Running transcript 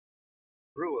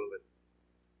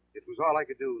It was all I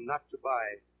could do not to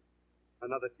buy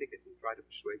another ticket and try to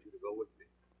persuade you to go with me.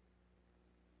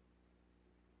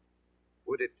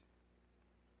 Would it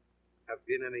have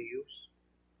been any use?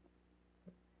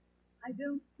 I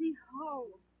don't see how.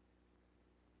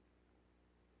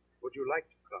 Would you like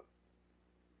to come?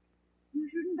 You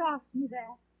shouldn't ask me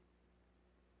that.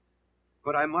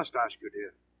 But I must ask you,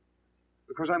 dear.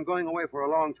 Because I'm going away for a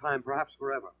long time, perhaps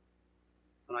forever.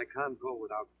 And I can't go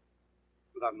without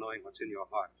knowing what's in your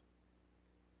heart.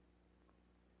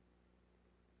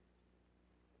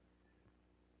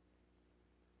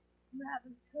 You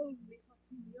haven't told me what's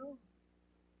in yours.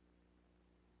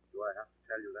 Do I have to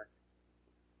tell you that?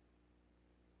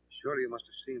 Surely you must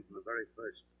have seen from the very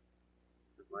first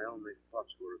that my only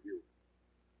thoughts were of you.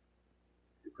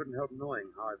 You couldn't help knowing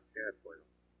how I've cared for you.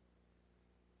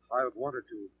 How I've wanted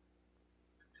to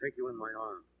take you in my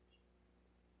arms.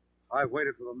 How I've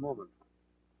waited for the moment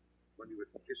when you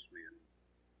would kiss me and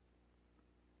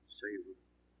say you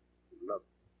would love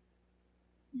me.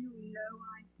 You know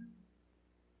I do.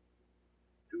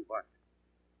 Do what?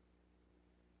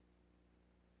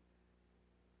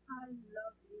 I